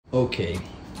Okay,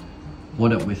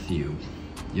 what up with you?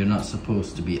 You're not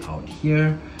supposed to be out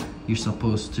here. You're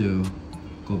supposed to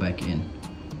go back in.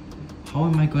 How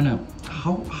am I gonna,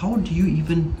 how do you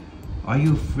even, are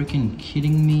you freaking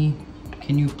kidding me?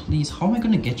 Can you please, how am I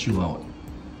gonna get you out?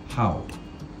 How?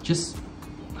 Just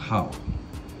how?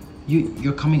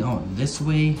 You're coming out this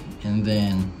way and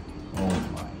then, oh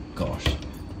my gosh,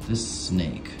 this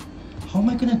snake. How am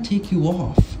I gonna take you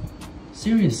off?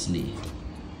 Seriously.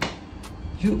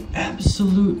 You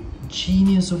absolute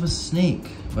genius of a snake.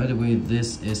 By the way,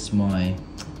 this is my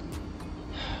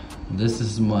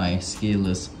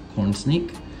scaleless corn snake.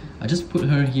 I just put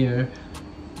her here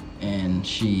and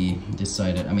she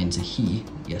decided, I mean it's a he,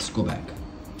 yes, go back.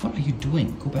 What are you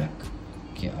doing? Go back.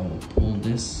 Okay, I will pull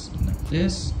this like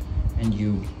this and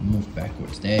you move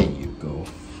backwards. There you go.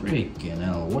 Freaking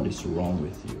hell, what is wrong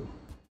with you?